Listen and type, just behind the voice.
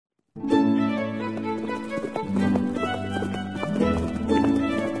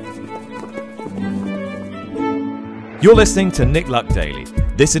You're listening to Nick Luck Daily.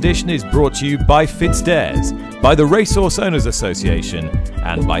 This edition is brought to you by FitzDares, by the Racehorse Owners Association,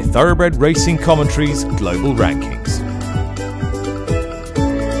 and by Thoroughbred Racing Commentary's Global Rankings.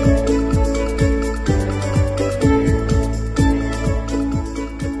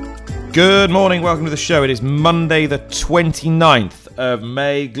 Good morning, welcome to the show. It is Monday the 29th of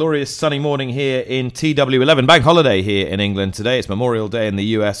May. Glorious sunny morning here in TW11. Bank holiday here in England today. It's Memorial Day in the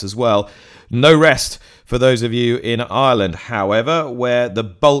US as well. No rest for those of you in Ireland, however, where the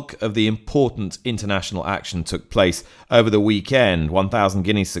bulk of the important international action took place over the weekend. 1,000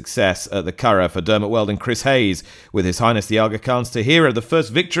 Guineas success at the Curragh for Dermot Weld and Chris Hayes, with His Highness the Aga Khan's Tahira, the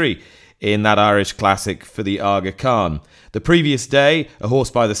first victory in that Irish classic for the Aga Khan. The previous day, a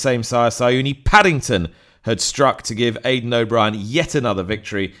horse by the same sire, Sayuni, Paddington, had struck to give Aidan O'Brien yet another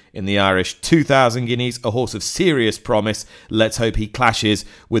victory in the Irish 2,000 Guineas, a horse of serious promise. Let's hope he clashes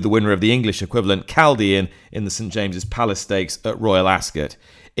with the winner of the English equivalent, Chaldean, in the St James's Palace Stakes at Royal Ascot.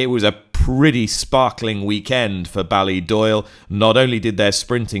 It was a pretty sparkling weekend for Ballydoyle. Not only did their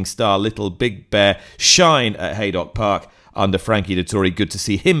sprinting star Little Big Bear shine at Haydock Park under Frankie Dettori, good to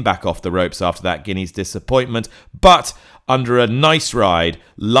see him back off the ropes after that Guineas disappointment, but under a nice ride,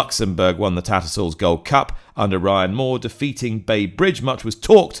 Luxembourg won the Tattersalls Gold Cup under Ryan Moore, defeating Bay Bridge. Much was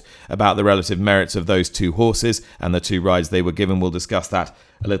talked about the relative merits of those two horses and the two rides they were given. We'll discuss that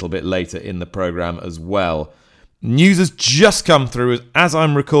a little bit later in the programme as well. News has just come through as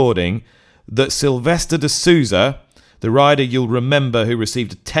I'm recording that Sylvester de Souza, the rider you'll remember who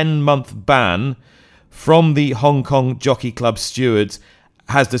received a 10-month ban from the Hong Kong Jockey Club stewards,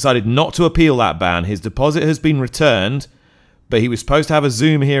 has decided not to appeal that ban. His deposit has been returned, but he was supposed to have a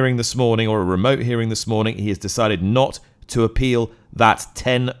Zoom hearing this morning or a remote hearing this morning. He has decided not to appeal that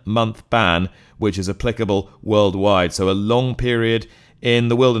 10-month ban, which is applicable worldwide. So a long period in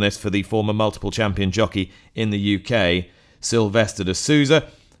the wilderness for the former multiple champion jockey in the UK, Sylvester de Souza.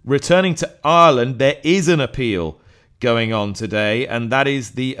 Returning to Ireland, there is an appeal going on today, and that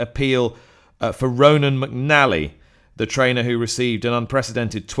is the appeal for Ronan McNally, the trainer who received an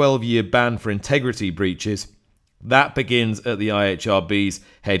unprecedented 12-year ban for integrity breaches. That begins at the IHRB's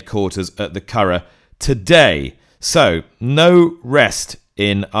headquarters at the Curragh today. So, no rest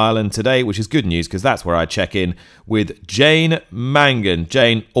in Ireland today, which is good news because that's where I check in with Jane Mangan.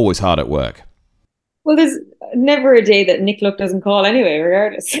 Jane, always hard at work. Well, there's never a day that Nick Luck doesn't call anyway,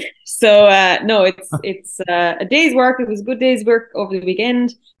 regardless. So, no, it's a day's work. It was a good day's work over the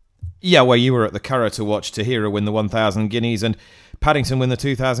weekend. Yeah, well, you were at the Curragh to watch Tahira win the 1,000 Guineas and Paddington win the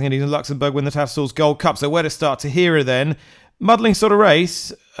 2,000 Guineas and Luxembourg win the Tattersalls Gold Cup. So where to start? Tahira then. Muddling sort of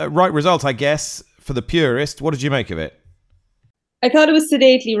race. Right result, I guess, for the purist. What did you make of it? I thought it was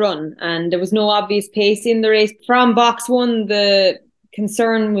sedately run and there was no obvious pace in the race. From box one, the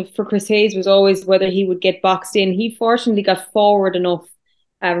concern for Chris Hayes was always whether he would get boxed in. He fortunately got forward enough.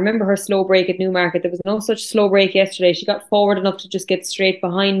 Remember her slow break at Newmarket? There was no such slow break yesterday. She got forward enough to just get straight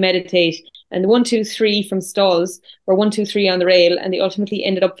behind Meditate. And the 1-2-3 from stalls were 1-2-3 on the rail, and they ultimately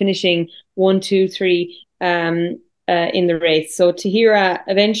ended up finishing 1-2-3 in the race. So Tahira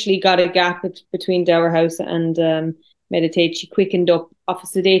eventually got a gap between Dower House and Meditate. She quickened up off a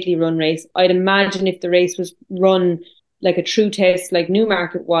sedately run race. I'd imagine if the race was run like a true test, like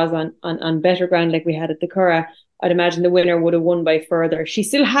Newmarket was on better ground like we had at the Curragh, I'd imagine the winner would have won by further. She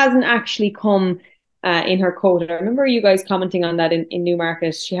still hasn't actually come in her coat. I remember you guys commenting on that in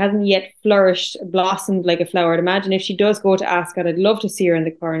Newmarket. She hasn't yet flourished, blossomed like a flower. I'd imagine if she does go to Ascot, I'd love to see her in the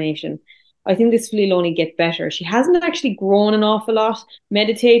coronation. I think this will only get better. She hasn't actually grown an awful lot.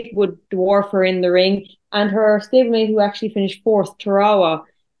 Meditate would dwarf her in the ring, and her stablemate, who actually finished fourth, Tarawa,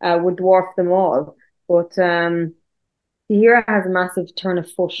 would dwarf them all. But Tahira has a massive turn of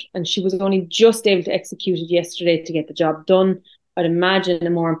foot, and she was only just able to execute it yesterday to get the job done. I'd imagine a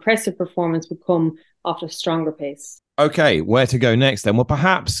more impressive performance would come off a stronger pace. Okay, where to go next then? Well,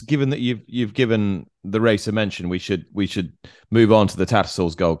 perhaps given that you've given the race a mention, we should move on to the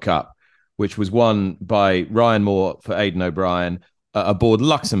Tattersalls Gold Cup, which was won by Ryan Moore for Aidan O'Brien aboard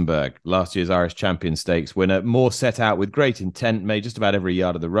Luxembourg, last year's Irish Champion Stakes winner. Moore set out with great intent, made just about every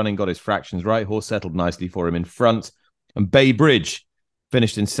yard of the running, got his fractions right. Horse settled nicely for him in front. And Bay Bridge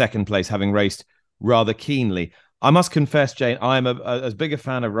finished in second place, having raced rather keenly. I must confess, Jane, I'm as big a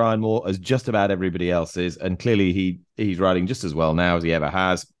fan of Ryan Moore as just about everybody else is. And clearly he's riding just as well now as he ever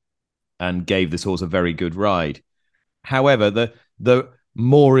has and gave this horse a very good ride. However, the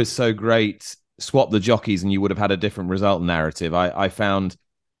Moore is so great, swap the jockeys and you would have had a different result narrative, I found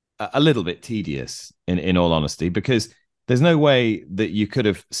a little bit tedious, in all honesty, because there's no way that you could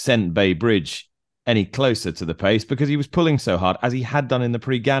have sent Bay Bridge any closer to the pace because he was pulling so hard, as he had done in the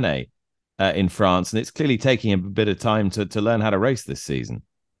Prix in France. And it's clearly taking him a bit of time to learn how to race this season.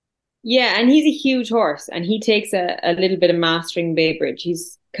 Yeah, and he's a huge horse, and he takes a little bit of mastering Bay Bridge.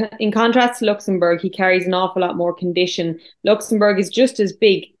 He's, in contrast to Luxembourg, he carries an awful lot more condition. Luxembourg is just as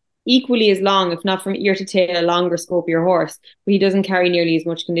big, equally as long, if not from ear to tail, a longer, scopier horse, but he doesn't carry nearly as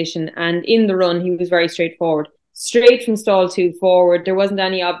much condition. And in the run, he was very straightforward. Straight from stall 2 forward. There wasn't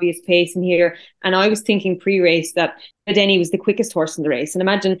any obvious pace in here. And I was thinking pre-race that Denny was the quickest horse in the race. And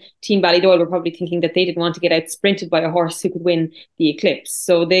imagine Team Ballydoyle were probably thinking that they didn't want to get out sprinted by a horse who could win the Eclipse.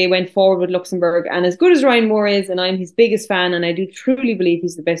 So they went forward with Luxembourg. And as good as Ryan Moore is, and I'm his biggest fan, and I do truly believe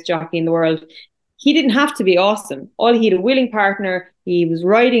he's the best jockey in the world, he didn't have to be awesome. All he had a willing partner. He was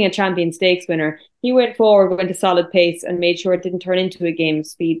riding a Champion Stakes winner. He went forward, went a solid pace, and made sure it didn't turn into a game of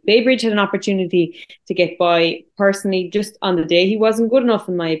speed. Bay Bridge had an opportunity to get by. Personally, just on the day, he wasn't good enough,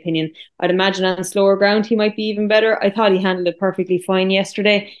 in my opinion. I'd imagine on slower ground, he might be even better. I thought he handled it perfectly fine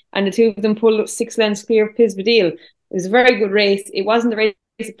yesterday, and the two of them pulled 6 lengths clear of Pisbadil. It was a very good race. It wasn't the race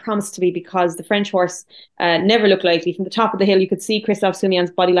it promised to be because the French horse never looked likely. From the top of the hill, you could see Christophe Soumillon's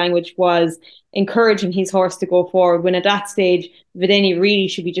body language was encouraging his horse to go forward, when at that stage, Videni really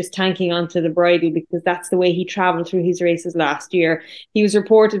should be just tanking onto the bridle, because that's the way he travelled through his races last year. He was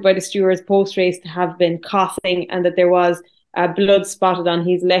reported by the stewards post-race to have been coughing, and that there was blood spotted on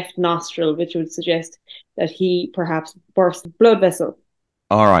his left nostril, which would suggest that he perhaps burst a blood vessel.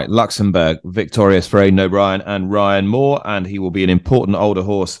 All right, Luxembourg, victorious for Aidan O'Brien and Ryan Moore, and he will be an important older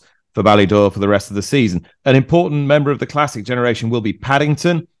horse for Ballydoyle for the rest of the season. An important member of the classic generation will be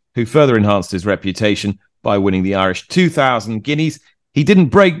Paddington, who further enhanced his reputation by winning the Irish 2,000 guineas. He didn't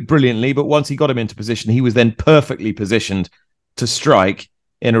break brilliantly, but once he got him into position, he was then perfectly positioned to strike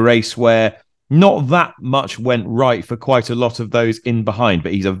in a race where not that much went right for quite a lot of those in behind.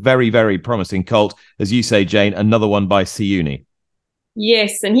 But he's a very, very promising colt. As you say, Jane, another one by Siuni.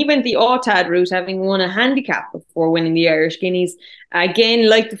 Yes, and he went the Autad route, having won a handicap before winning the Irish Guineas. Again,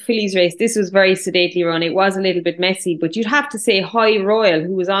 like the Fillies race, this was very sedately run. It was a little bit messy, but you'd have to say High Royal,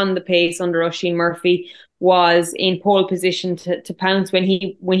 who was on the pace under Oisin Murphy, was in pole position to pounce when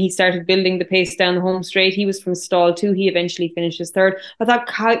he started building the pace down the home straight. He was from stall 2. He eventually finished as 3rd. I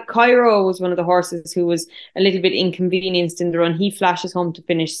thought Cairo was one of the horses who was a little bit inconvenienced in the run. He flashes home to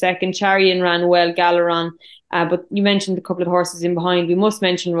finish 2nd. Charian ran well, Galeron. But you mentioned a couple of horses in behind. We must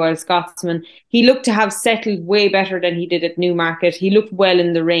mention Royal Scotsman. He looked to have settled way better than he did at Newmarket. He looked well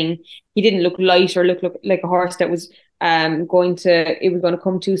in the ring. He didn't look light or look like a horse that was going to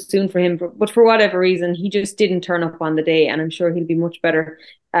come too soon for him. But for whatever reason, he just didn't turn up on the day, and I'm sure he'll be much better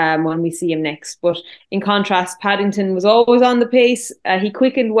when we see him next. But in contrast, Paddington was always on the pace. He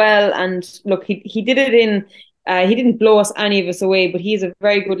quickened well, and look, he did it in. He didn't blow any of us away, but he's a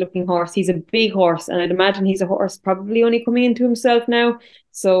very good looking horse. He's a big horse, and I'd imagine he's a horse probably only coming into himself now.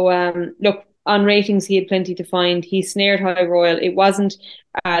 So look, on ratings, he had plenty to find. He snared High Royal. It wasn't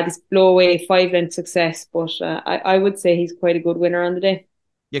this blow away 5-length success, but I would say he's quite a good winner on the day.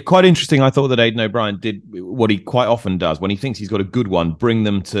 Yeah, quite interesting. I thought that Aidan O'Brien did what he quite often does when he thinks he's got a good one, bring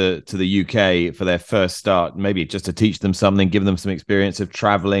them to the UK for their first start, maybe just to teach them something, give them some experience of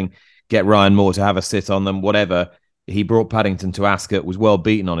travelling, get Ryan Moore to have a sit on them, whatever. He brought Paddington to Ascot, was well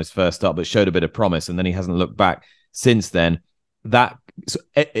beaten on his first start, but showed a bit of promise, and then he hasn't looked back since then. That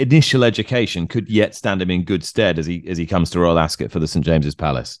initial education could yet stand him in good stead as he comes to Royal Ascot for the St James's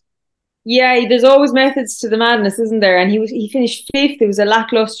Palace. Yeah, there's always methods to the madness, isn't there? And he finished 5th. It was a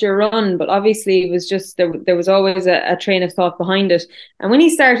lackluster run, but obviously it was just there was always a train of thought behind it. And when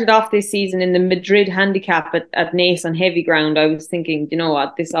he started off this season in the Madrid handicap at Naas on heavy ground, I was thinking, you know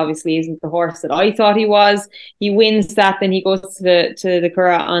what, this obviously isn't the horse that I thought he was. He wins that, then he goes to the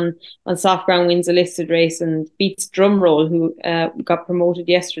Curragh on soft ground, wins a listed race and beats Drumroll, who got promoted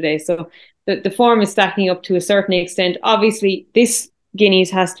yesterday. So the form is stacking up to a certain extent. Obviously, this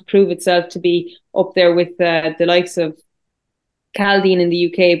Guineas has to prove itself to be up there with the likes of Chaldean in the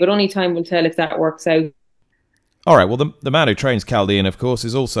UK, but only time will tell if that works out. All right, well, the man who trains Chaldean, of course,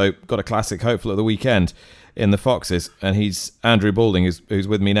 has also got a classic hopeful at the weekend in the Foxes, and he's Andrew Balding, who's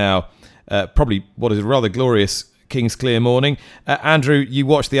with me now. Probably what is a rather glorious King's Clear morning. Andrew, you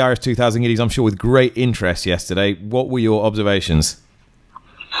watched the Irish 2000 Guineas, I'm sure, with great interest yesterday. What were your observations?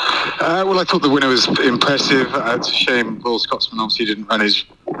 Well, I thought the winner was impressive. It's a shame Royal Scotsman obviously didn't run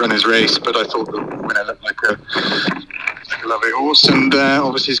his race, but I thought the winner looked like a lovely horse, and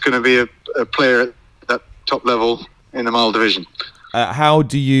obviously he's going to be a player at that top level in the mile division. How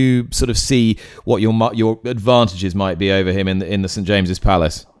do you sort of see what your advantages might be over him in the St James's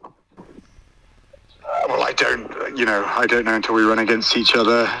Palace? Well, I don't. I don't know until we run against each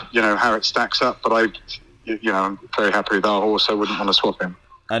other, how it stacks up. But I'm very happy with our horse. I wouldn't want to swap him.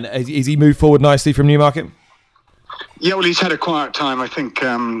 And is he moved forward nicely from Newmarket? Yeah, well, he's had a quiet time. I think,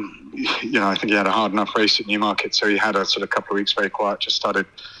 I think he had a hard enough race at Newmarket, so he had a sort of couple of weeks very quiet. Just started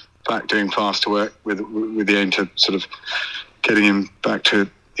back doing faster work with the aim to sort of getting him back to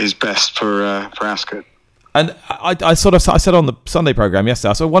his best for Ascot. And I said on the Sunday programme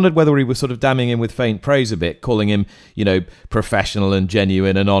yesterday, so I wondered whether he was sort of damning him with faint praise a bit, calling him, professional and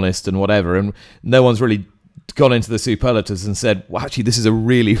genuine and honest and whatever. And no one's really gone into the superlatives and said, well, actually, this is a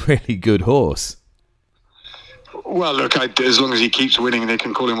really, really good horse. Well, look, as long as he keeps winning, they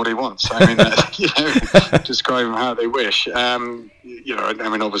can call him what he wants. I mean, describe him how they wish.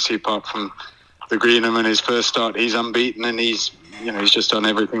 Obviously, apart from the Greenham and his first start, he's unbeaten, and he's just done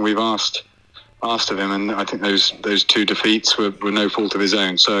everything we've asked of him. And I think those two defeats were no fault of his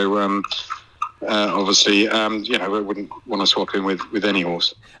own. So obviously, we wouldn't want to swap him with any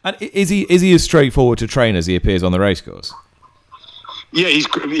horse. And is he as straightforward to train as he appears on the racecourse? Yeah,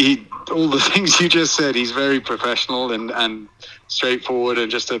 he all the things you just said. He's very professional and straightforward, and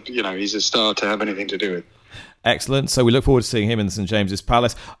just he's a star to have anything to do with. Excellent. So we look forward to seeing him in St James's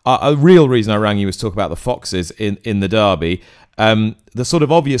Palace. A real reason I rang you was to talk about the foxes in the Derby. The sort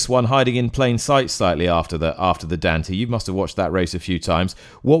of obvious one hiding in plain sight slightly after the Dante. You must have watched that race a few times.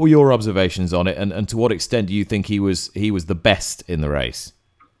 What were your observations on it, and to what extent do you think he was the best in the race?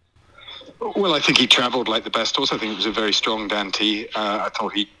 Well, I think he travelled like the best horse. I think it was a very strong Dante. I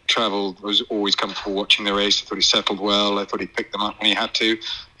thought he travelled, was always comfortable watching the race. I thought he settled well. I thought he picked them up when he had to.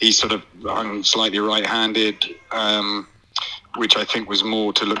 He sort of hung slightly right-handed, which I think was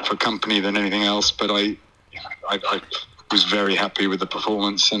more to look for company than anything else. But I was very happy with the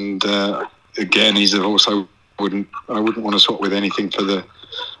performance. And again, he's a horse I wouldn't want to swap with anything for the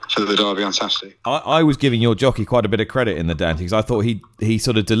Derby on Saturday. I was giving your jockey quite a bit of credit in the Dante, because I thought he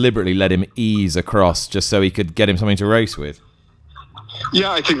sort of deliberately let him ease across just so he could get him something to race with.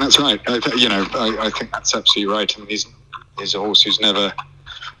 Yeah, I think that's right. I think that's absolutely right. And he's a horse who's never.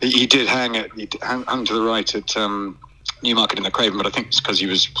 He did hung to the right at Newmarket in the Craven, but I think it's because he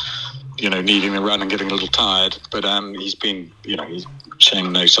was, needing the run and getting a little tired. But he's been, he's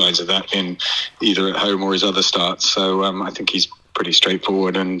showing no signs of that in either at home or his other starts. So I think he's pretty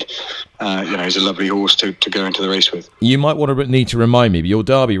straightforward, and he's a lovely horse to go into the race with. You might need to remind me, but your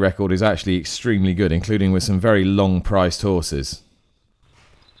Derby record is actually extremely good, including with some very long-priced horses.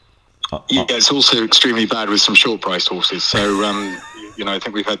 Yeah, it's also extremely bad with some short-priced horses. So, I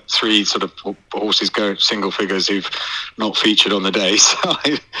think we've had 3 sort of horses go single figures who've not featured on the day. So,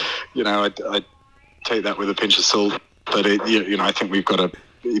 I take that with a pinch of salt. But I think we've got to.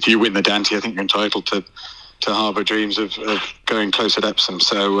 If you win the Dante, I think you're entitled to harbour dreams of going close at Epsom.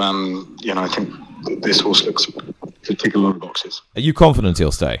 So, I think this horse looks to tick a lot of boxes. Are you confident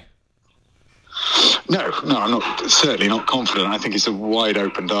he'll stay? No, I'm certainly not confident. I think it's a wide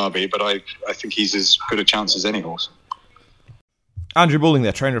open Derby, but I think he's as good a chance as any horse. Andrew Boulding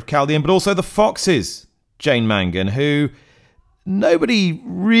there, trainer of Chaldean, but also the Foxes, Jane Mangan, who nobody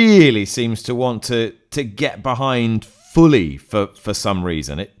really seems to want to get behind fully for some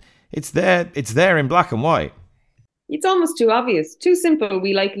reason. It's there in black and white. It's almost too obvious, too simple.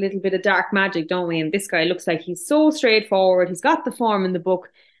 We like a little bit of dark magic, don't we? And this guy looks like he's so straightforward. He's got the form in the book.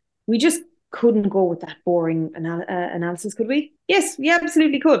 We just couldn't go with that boring analysis, could we? Yes, we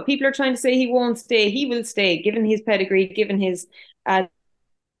absolutely could. People are trying to say he won't stay. He will stay, given his pedigree, given his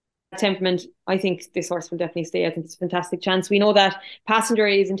temperament. I think this horse will definitely stay. I think it's a fantastic chance. We know that Passenger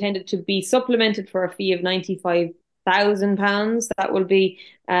is intended to be supplemented for a fee of £95,000. That will be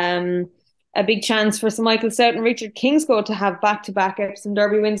a big chance for Sir Michael Stout and Richard Kingscote to have back-to-back Epsom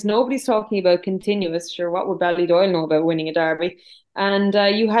Derby wins. Nobody's talking about continuous. Sure, what would Ballydoyle know about winning a Derby? And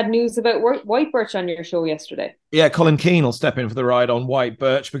you had news about White Birch on your show yesterday. Yeah, Colin Keane will step in for the ride on White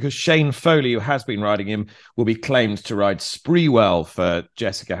Birch, because Shane Foley, who has been riding him, will be claimed to ride Spreewell for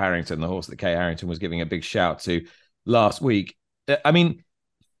Jessica Harrington, the horse that Kay Harrington was giving a big shout to last week. I mean,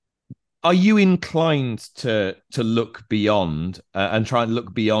 are you inclined to look beyond and try and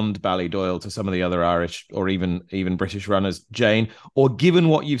look beyond Ballydoyle to some of the other Irish or even British runners, Jane? Or given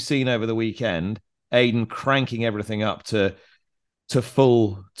what you've seen over the weekend, Aidan cranking everything up to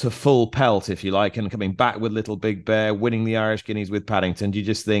full pelt, if you like, and coming back with Little Big Bear, winning the Irish Guineas with Paddington, do you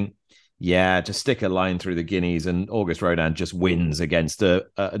just think, yeah, just stick a line through the Guineas and August Rodin just wins against a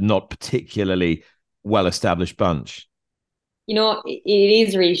not particularly well-established bunch? It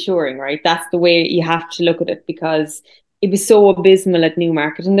is reassuring, right? That's the way you have to look at it, because it was so abysmal at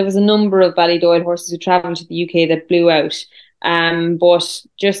Newmarket, and there was a number of Ballydoyle horses who travelled to the UK that blew out. But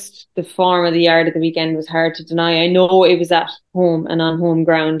just the form of the yard at the weekend was hard to deny. I know it was at home and on home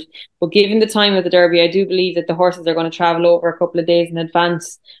ground, but given the time of the Derby, I do believe that the horses are going to travel over a couple of days in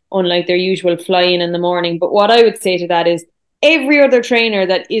advance, unlike their usual fly-in the morning. But what I would say to that is every other trainer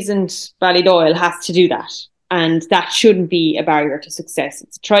that isn't Ballydoyle has to do that. And that shouldn't be a barrier to success.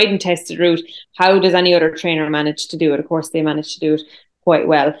 It's a tried and tested route. How does any other trainer manage to do it? Of course, they managed to do it quite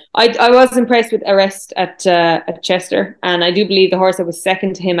well. I was impressed with Arrest at Chester, and I do believe the horse that was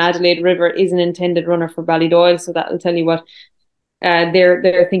second to him, Adelaide River, is an intended runner for Ballydoyle, so that'll tell you what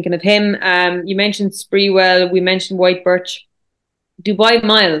they're thinking of him. You mentioned Spreewell, we mentioned White Birch. Dubai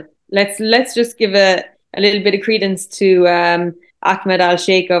Mile. Let's just give a little bit of credence to Ahmed Al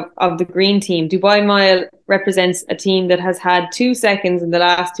Sheikh of the Green team. Dubai Mile represents a team that has had 2 seconds in the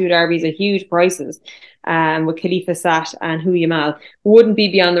last 2 derbies at huge prices, with Khalifa Sat and Hu Yamal. Wouldn't be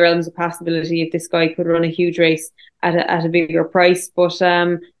beyond the realms of possibility if this guy could run a huge race at a bigger price. But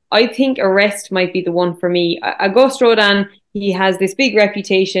I think Arrest might be the one for me. Auguste Rodin, he has this big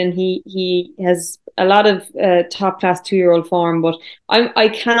reputation. He has a lot of top class 2-year-old form, but I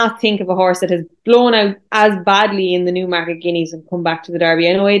cannot think of a horse that has blown out as badly in the Newmarket Guineas and come back to the Derby.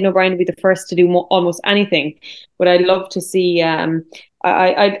 I know Aidan O'Brien would be the first to do almost anything, but I'd love to see.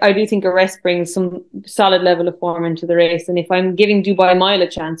 I do think Arrest brings some solid level of form into the race, and if I'm giving Dubai Mile a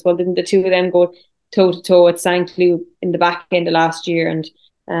chance, well, didn't the two of them go toe to toe at St. Cloud in the back end of last year? And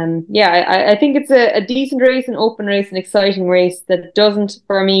I think it's a decent race, an open race, an exciting race that doesn't,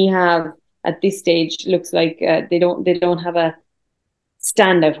 for me, have at this stage, looks like they don't have a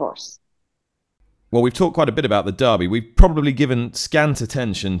standout horse. Well, we've talked quite a bit about the Derby. We've probably given scant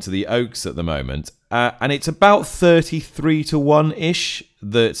attention to the Oaks at the moment, and it's about 33-1-ish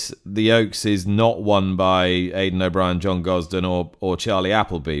that the Oaks is not won by Aidan O'Brien, John Gosden or Charlie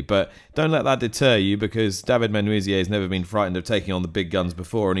Appleby. But don't let that deter you, because David Menuisier has never been frightened of taking on the big guns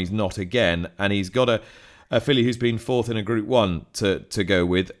before, and he's not again. And he's got a filly who's been fourth in a Group 1 to go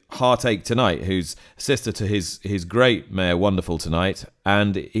with, Heartache Tonight, who's sister to his great mare, Wonderful Tonight,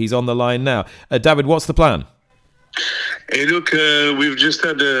 and he's on the line now. David, what's the plan? Hey, look, we've just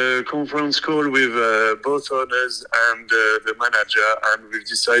had a conference call with both owners and the manager, and we've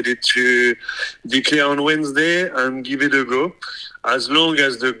decided to declare on Wednesday and give it a go. As long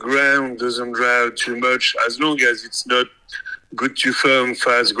as the ground doesn't dry too much, as long as it's not good to firm,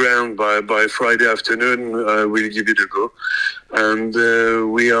 fast ground by Friday afternoon, we'll give it a go. And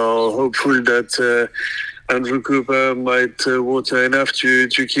we are hopeful that Andrew Cooper might water enough to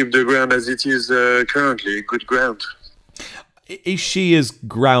keep the ground as it is currently, good ground. Is she as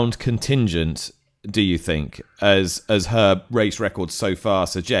ground contingent, do you think, as her race record so far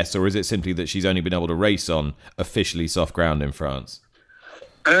suggests, or is it simply that she's only been able to race on officially soft ground in France?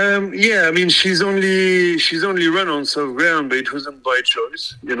 Yeah, I mean, she's only run on soft ground, but it wasn't by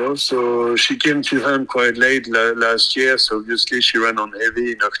choice, so she came to hand quite late last year, so obviously she ran on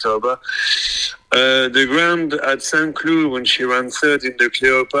heavy in October. The ground at St. Cloud when she ran third in the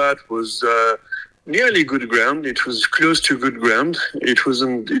Cleopatra was nearly good ground. It was close to good ground. It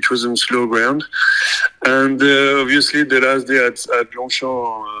wasn't slow ground. And obviously the last day at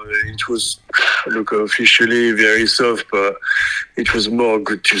Longchamp, it was officially very soft, but it was more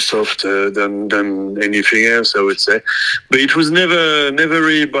good to soft than anything else, I would say. But it was never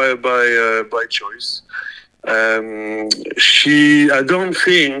really by choice. I don't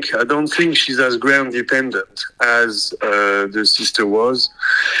think she's as ground dependent as the sister was.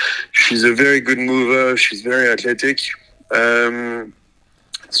 She's a very good mover. She's very athletic.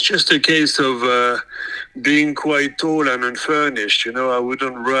 It's just a case of being quite tall and unfurnished. I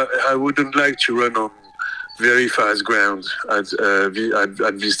wouldn't like to run on very fast ground at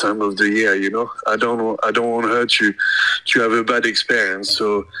this time of the year. I don't want her to have a bad experience.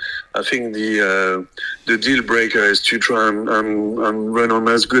 So I think the deal breaker is to try and run on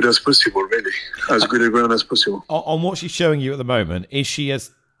as good as possible, really, as good a ground as possible. On what she's showing you at the moment, is she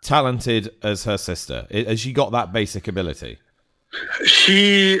as talented as her sister? Has she got that basic ability?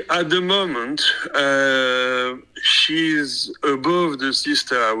 She, at the moment, she's above the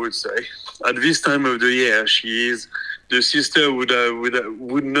sister, I would say. At this time of the year, the sister would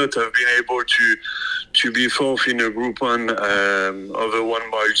not have been able to be fourth in a Group 1 over 1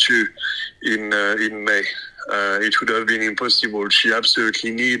 mile 2 in May. It would have been impossible. She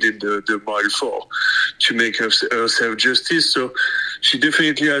absolutely needed the mile 4 to make herself justice. So she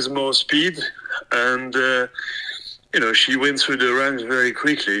definitely has more speed, and she went through the ranks very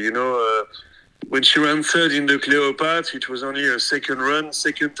quickly. When she ran third in the Cleopatra, it was only a second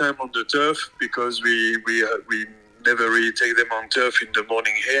time on the turf, because we never really take them on turf in the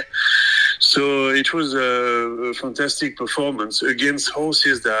morning here. So it was a fantastic performance against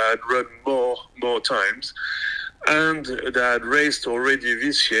horses that had run more times and that had raced already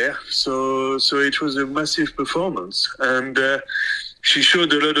this year. So it was a massive performance, and she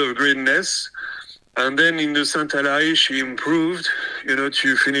showed a lot of greatness. And then in the St. Hilary, she improved,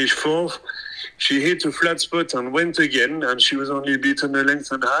 to finish fourth. She hit a flat spot and went again, and she was only beaten a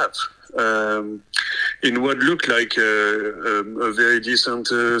length and a half in what looked like a very decent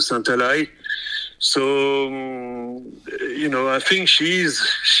St. Hilary. So, I think she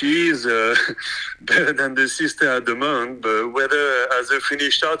is better than the sister at the moment, but whether as a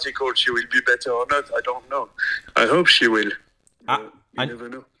finished article she will be better or not, I don't know. I hope she will. You never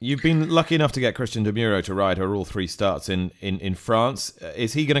know. You've been lucky enough to get Cristian Demuro to ride her all three starts in France.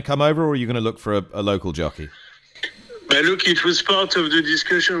 Is he going to come over, or are you going to look for a local jockey? Look, it was part of the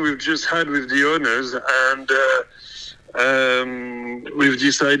discussion we've just had with the owners, and we've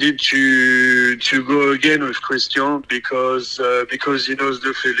decided to go again with Cristian because he knows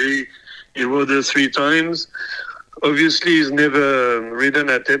the filly. He rode her 3 times. Obviously, he's never ridden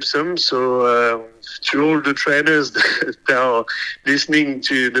at Epsom, so to all the trainers that are listening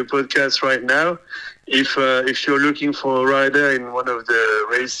to the podcast right now, if you're looking for a rider in one of the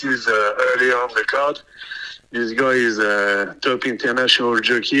races earlier on the card, this guy is a top international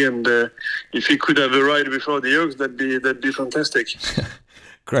jockey, and if he could have a ride before the Oaks, that'd be fantastic.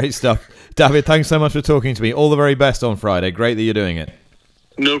 Great stuff. David, thanks so much for talking to me. All the very best on Friday. Great that you're doing it.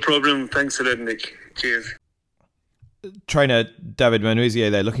 No problem. Thanks a lot, Nick. Cheers. Trainer David Menuisier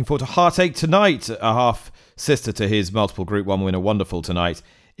there, looking forward to Heartache Tonight, a half-sister to his multiple Group 1 winner, Wonderful, tonight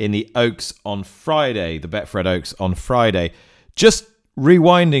in the Oaks on Friday, the Betfred Oaks on Friday. Just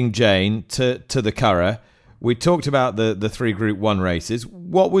rewinding, Jane, to the Curragh, we talked about the 3 Group 1 races.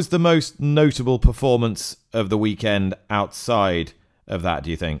 What was the most notable performance of the weekend outside of that, do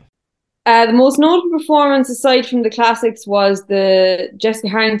you think? The most notable performance, aside from the classics, was Jessica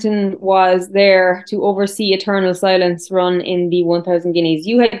Harrington was there to oversee Eternal Silence run in the 1000 Guineas.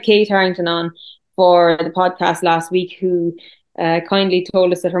 You had Kate Harrington on for the podcast last week, who kindly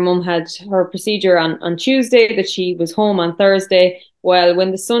told us that her mum had her procedure on Tuesday, that she was home on Thursday. Well,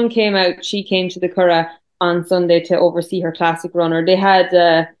 when the sun came out, she came to the Curragh on Sunday to oversee her classic runner. They had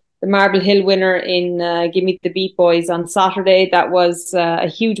the Marble Hill winner in Give Me the Beat Boys on Saturday. That was a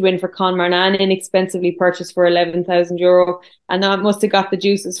huge win for Con Marnan, inexpensively purchased for €11,000. And that must have got the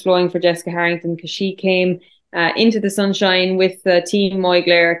juices flowing for Jessica Harrington, because she came into the sunshine with Team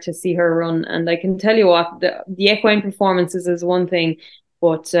Moyglaire to see her run. And I can tell you what, the equine performances is one thing,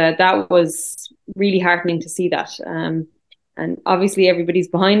 but that was really heartening to see that. And obviously everybody's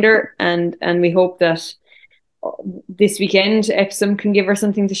behind her, and we hope that this weekend Epsom can give her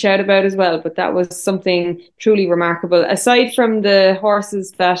something to shout about as well. But that was something truly remarkable. Aside from the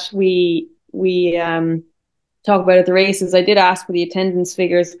horses that we talk about at the races, I did ask for the attendance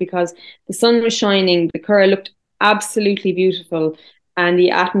figures, because the sun was shining, the Curragh looked absolutely beautiful, and the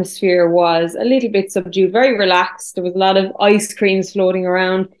atmosphere was a little bit subdued, very relaxed. There was a lot of ice creams floating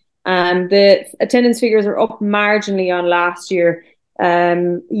around, and the attendance figures are up marginally on last year.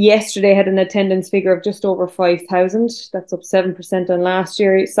 Yesterday had an attendance figure of just over 5,000. That's up 7% on last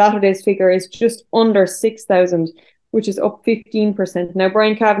year. Saturday's figure is just under 6,000, which is up 15%. Now,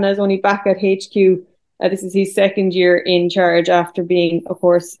 Brian Kavanagh is only back at HQ. This is his second year in charge after being, of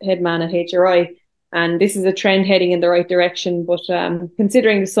course, head man at HRI. And this is a trend heading in the right direction. But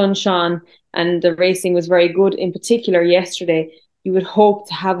considering the sun shone and the racing was very good, in particular yesterday, you would hope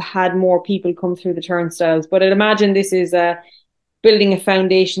to have had more people come through the turnstiles. But I'd imagine this is building a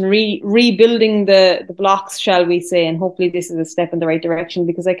foundation, rebuilding the blocks, shall we say, and hopefully this is a step in the right direction,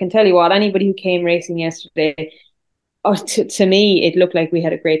 because I can tell you what, anybody who came racing yesterday, to me, it looked like we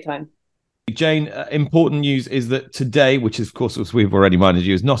had a great time. Jane, important news is that today, which is, of course, as we've already minded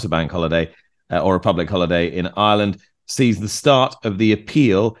you, is not a bank holiday or a public holiday in Ireland, sees the start of the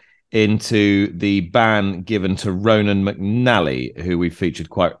appeal into the ban given to Ronan McNally, who we've featured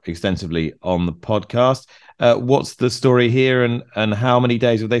quite extensively on the podcast. What's the story here, and how many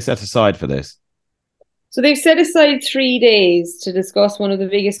days have they set aside for this? So they've set aside 3 days to discuss one of the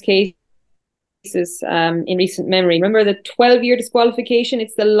biggest cases in recent memory. Remember the 12-year disqualification?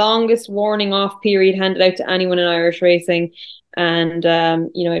 It's the longest warning off period handed out to anyone in Irish racing. And,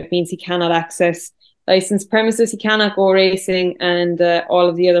 it means he cannot access licensed premises, he cannot go racing, and all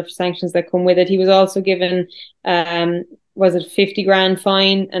of the other sanctions that come with it. He was also given, was it $50,000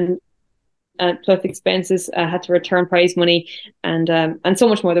 fine, and plus expenses, had to return prize money, and so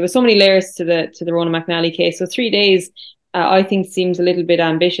much more. There were so many layers to the Ronan McNally case. So 3 days, I think, seems a little bit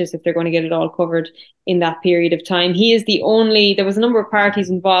ambitious if they're going to get it all covered in that period of time. He is the only. There was a number of parties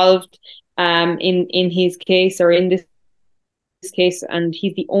involved. in his case, or in this case, and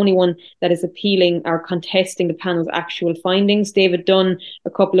he's the only one that is appealing or contesting the panel's actual findings. David Dunn,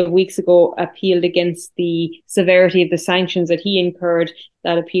 a couple of weeks ago, appealed against the severity of the sanctions that he incurred.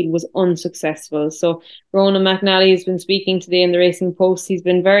 That appeal was unsuccessful. So Ronan McNally has been speaking today in the Racing Post. He's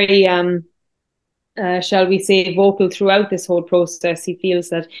been very shall we say, vocal throughout this whole process. He feels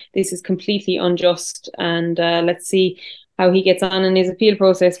that this is completely unjust, and let's see how he gets on in his appeal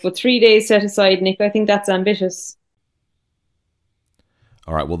process. But 3 days set aside, Nick, I think that's ambitious.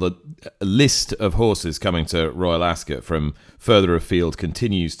 All right, well, the list of horses coming to Royal Ascot from further afield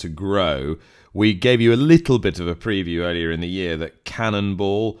continues to grow. We gave you a little bit of a preview earlier in the year that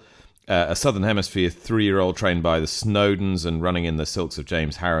Cannonball, a Southern Hemisphere 3-year-old trained by the Snowdens and running in the silks of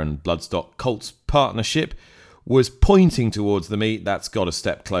James Harron Bloodstock Colts partnership, was pointing towards the meet. That's got a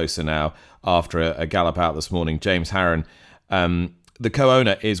step closer now after a gallop out this morning. James Harron, the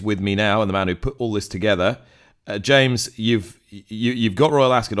co-owner, is with me now, and the man who put all this together. James, you've got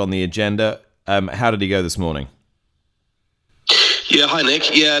Royal Ascot on the agenda. How did he go this morning? Yeah, hi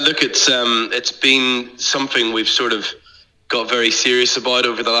Nick. Yeah, look, it's been something we've sort of got very serious about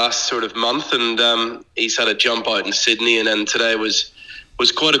over the last sort of month, and he's had a jump out in Sydney, and then today was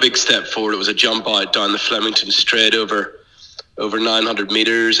quite a big step forward. It was a jump out down the Flemington Straight over 900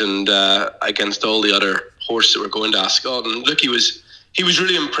 metres, and against all the other horses that were going to Ascot. And look, he was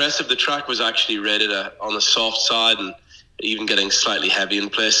really impressive. The track was actually rated on the soft side and even getting slightly heavy in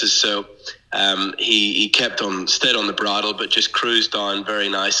places. So he stayed on the bridle, but just cruised down very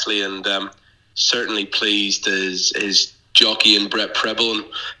nicely, and certainly pleased his jockey and Brett Preble,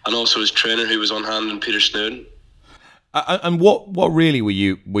 and also his trainer who was on hand, and Peter Snowden. And what really were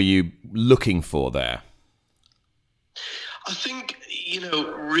you looking for there? I think,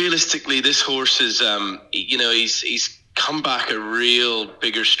 realistically, this horse is, he's come back a real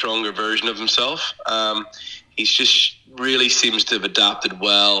bigger, stronger version of himself. He's just really seems to have adapted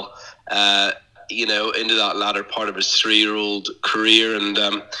well, into that latter part of his 3-year-old career. And,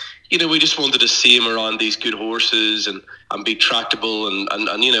 we just wanted to see him around these good horses and be tractable.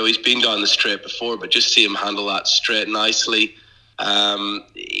 And he's been down the straight before, but just see him handle that straight nicely.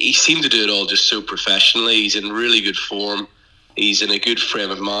 He seemed to do it all just so professionally. He's in really good form. He's in a good frame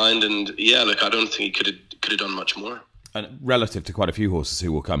of mind. And, yeah, look, I don't think he could have done much more. And relative to quite a few horses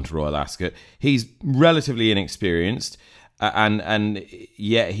who will come to Royal Ascot, he's relatively inexperienced, and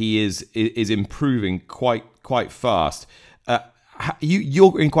yet he is improving quite fast.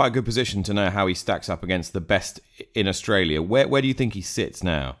 You're in quite a good position to know how he stacks up against the best in Australia. Where do you think he sits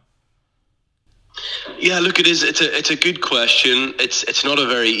now? Yeah, look, it's a good question. It's not a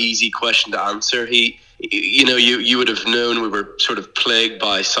very easy question to answer. You would have known we were sort of plagued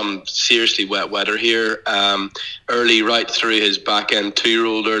by some seriously wet weather here early, right through his back end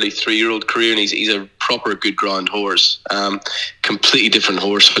 2-year-old, early 3-year-old career, and he's a proper good ground horse, completely different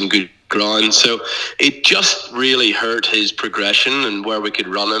horse from good ground. So it just really hurt his progression and where we could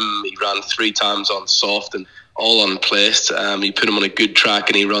run him. He ran 3 times on soft and all unplaced. You put him on a good track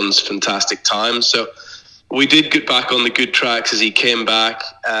and he runs fantastic times. So we did get back on the good tracks as he came back.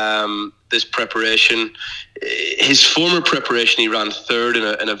 This preparation, his former preparation, he ran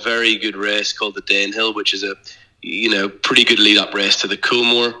 3rd in a very good race called the Danehill, which is a pretty good lead-up race to the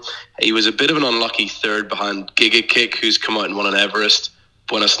Coolmore. He was a bit of an unlucky 3rd behind Giga Kick, who's come out and won an Everest.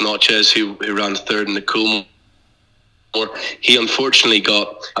 Buenas Noches, who ran 3rd in the Coolmore. He unfortunately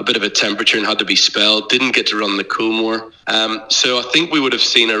got a bit of a temperature and had to be spelled. Didn't get to run the Coolmore. So I think we would have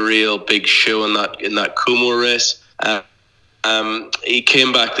seen a real big show in that Coolmore race. He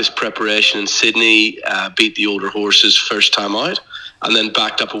came back this preparation in Sydney, beat the older horses first time out, and then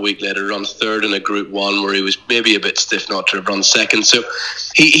backed up a week later, run 3rd in a Group 1 where he was maybe a bit stiff not to have run 2nd. So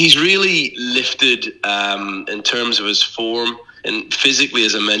he's really lifted in terms of his form. And physically,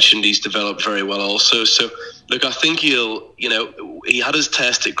 as I mentioned, he's developed very well also. So, look, I think he had his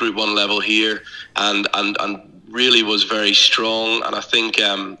test at Group 1 level here and really was very strong. And I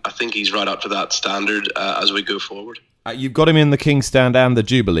think he's right up to that standard as we go forward. You've got him in the King Stand and the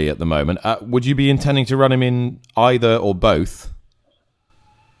Jubilee at the moment. Would you be intending to run him in either or both?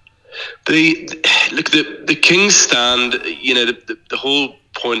 The King's Stand, the whole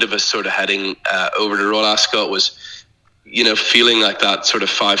point of us sort of heading over to Royal Ascot was, feeling like that sort of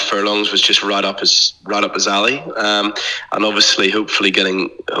 5 furlongs was just right up his alley, and obviously, hopefully, getting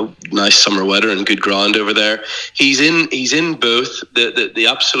nice summer weather and good ground over there. He's in both. The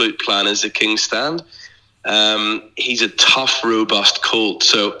absolute plan is the King's Stand. He's a tough, robust colt.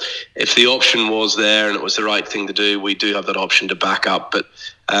 So if the option was there and it was the right thing to do, we do have that option to back up. But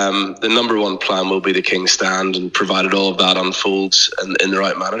the number one plan will be the King's Stand, and provided all of that unfolds in the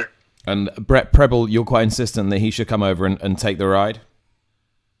right manner. And Brett Preble, you're quite insistent that he should come over and take the ride?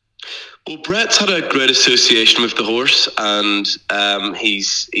 Well, Brett's had a great association with the horse, and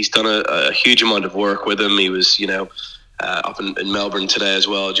he's done a huge amount of work with him. He was, up in Melbourne today as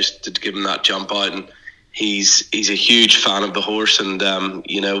well, just to give him that jump out. And he's a huge fan of the horse, and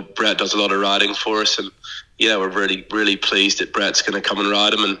Brett does a lot of riding for us, and we're really, really pleased that Brett's going to come and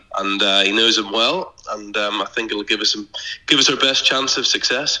ride him, and he knows him well, and I think it'll give us our best chance of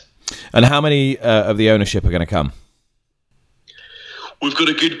success. And how many of the ownership are going to come? We've got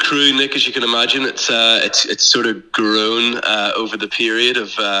a good crew, Nick, as you can imagine. It's sort of grown over the period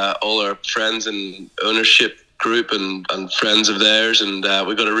of all our friends and ownership group and friends of theirs, and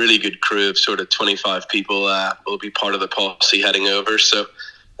we've got a really good crew of sort of 25 people will be part of the posse heading over. So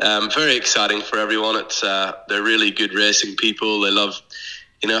very exciting for everyone. They're really good racing people. They love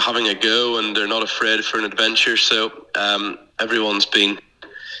having a go, and they're not afraid for an adventure. So everyone's been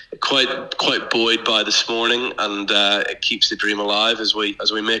quite buoyed by this morning, and it keeps the dream alive as we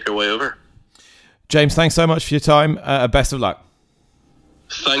make our way over. James, thanks so much for your time. Best of luck.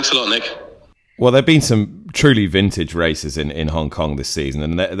 Thanks a lot, Nick. Well, there have been some truly vintage races in Hong Kong this season,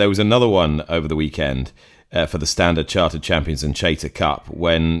 and there was another one over the weekend for the Standard Chartered Champions and Chater Cup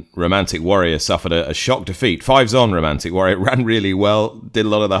when Romantic Warrior suffered a shock defeat. 5's on Romantic Warrior, ran really well, did a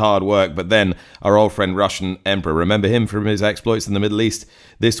lot of the hard work, but then our old friend Russian Emperor, remember him from his exploits in the Middle East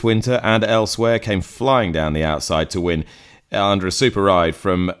this winter and elsewhere, came flying down the outside to win under a super ride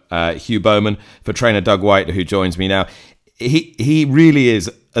from Hugh Bowman for trainer Doug Whyte, who joins me now. He really is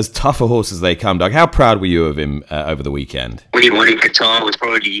as tough a horse as they come, Doug. How proud were you of him over the weekend? When he won in Qatar was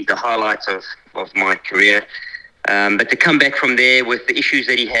probably the highlight of my career. But to come back from there with the issues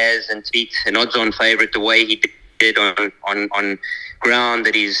that he has and to beat an odds-on favourite the way he did on ground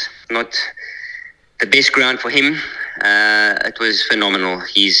that is not the best ground for him, it was phenomenal.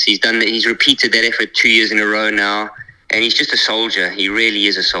 He's repeated that effort 2 years in a row now, and he's just a soldier. He really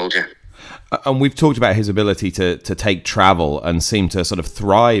is a soldier. And we've talked about his ability to take travel and seem to sort of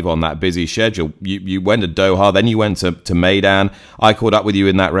thrive on that busy schedule. You went to Doha, then you went to Meydan. I caught up with you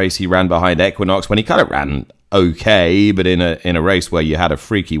in that race he ran behind Equinox when he kind of ran okay, but in a race where you had a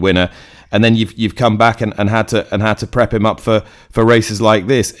freaky winner. And then you've come back and had to prep him up for races like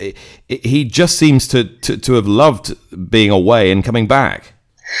this. He just seems to have loved being away and coming back.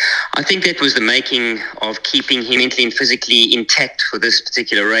 I think that was the making of keeping him mentally and physically intact for this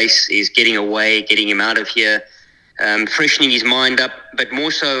particular race, is getting away, getting him out of here, freshening his mind up, but more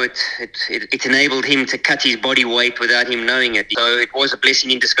so it enabled him to cut his body weight without him knowing it. So it was a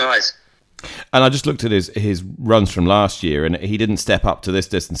blessing in disguise. And I just looked at his runs from last year, and he didn't step up to this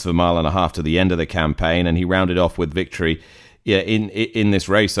distance for a mile and a half to the end of the campaign, and he rounded off with victory in this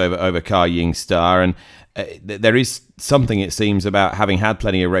race over Ka Ying Star. And there is something, it seems, about having had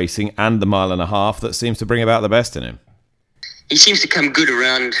plenty of racing and the mile and a half that seems to bring about the best in him. He seems to come good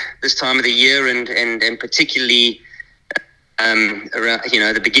around this time of the year, and particularly around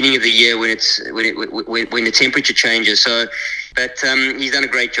the beginning of the year when the temperature changes. So, but he's done a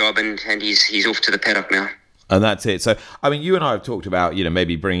great job, and he's off to the paddock now. And that's it. So, I mean, you and I have talked about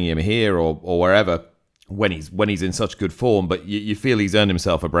maybe bringing him here or wherever when he's in such good form, but you feel he's earned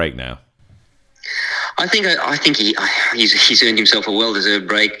himself a break now. I think he's earned himself a well-deserved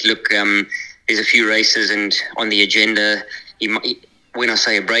break. Look, there's a few races and on the agenda. When I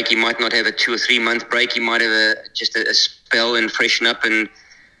say a break, he might not have a 2 or 3 month break. He might have just a spell and freshen up.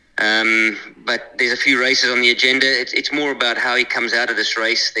 But there's a few races on the agenda. It's more about how he comes out of this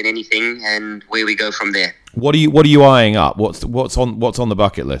race than anything, and where we go from there. What are you eyeing up? What's on the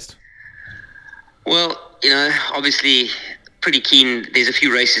bucket list? Well, obviously, pretty keen. There's a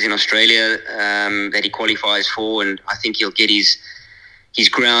few races in Australia that he qualifies for, and I think he'll get his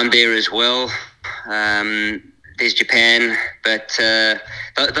ground there as well. There's Japan, but I'm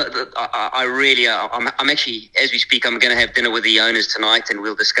actually, as we speak, I'm going to have dinner with the owners tonight, and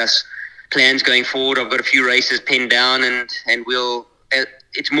we'll discuss plans going forward. I've got a few races pinned down, and we'll.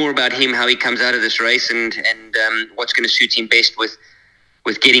 It's more about him, how he comes out of this race, and what's going to suit him best with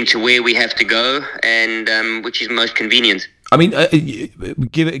getting to where we have to go, and which is most convenient. I mean,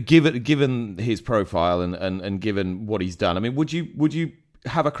 given his profile and given what he's done, I mean, would you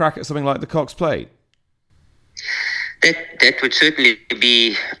have a crack at something like the Cox Plate? That would certainly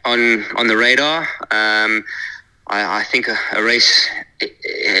be on the radar. I think a race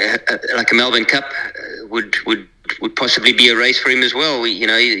like a Melbourne Cup would possibly be a race for him as well.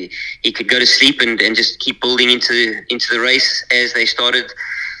 He could go to sleep and just keep building into the race as they started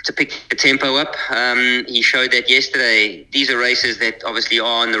to pick the tempo up. He showed that yesterday. These are races that obviously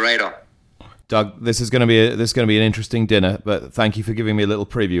are on the radar. Doug, this is going to be an interesting dinner, but thank you for giving me a little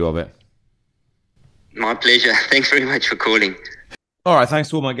preview of it. My pleasure. Thanks very much for calling. All right, thanks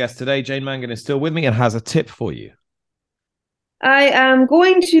to all my guests today. Jane Mangan is still with me and has a tip for you. I am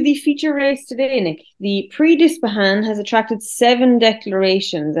going to the feature race today, Nick. The Prix d'Ispahan has attracted 7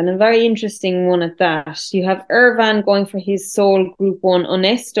 declarations, and a very interesting one at that. You have Irvan going for his sole Group 1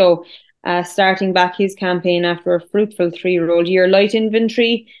 Onesto, starting back his campaign after a fruitful 3-year-old year. Light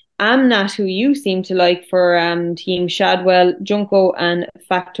infantry, Amnat, who you seem to like for Team Shadwell, Junko and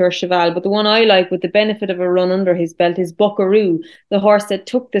Factor Cheval. But the one I like with the benefit of a run under his belt is Buckaroo, the horse that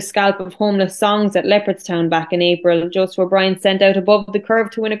took the scalp of Homeless Songs at Leopardstown back in April. Joseph O'Brien sent out above the curve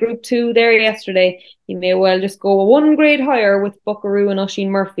to win a Group 2 there yesterday. He may well just go 1 grade higher with Buckaroo and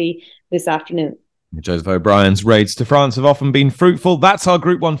Oisin Murphy this afternoon. Joseph O'Brien's raids to France have often been fruitful. That's our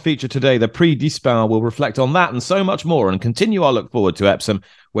Group 1 feature today. The Prix d'Ispahan will reflect on that and so much more and continue our look forward to Epsom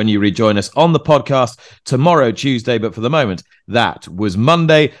when you rejoin us on the podcast tomorrow, Tuesday. But for the moment, that was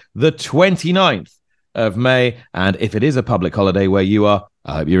Monday, the 29th of May. And if it is a public holiday where you are,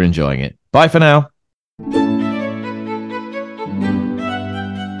 I hope you're enjoying it. Bye for now.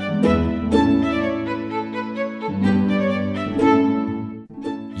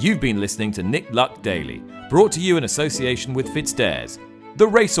 You've been listening to Nick Luck Daily, brought to you in association with FitzDares, the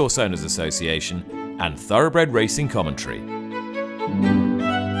Racehorse Owners Association, and Thoroughbred Racing Commentary.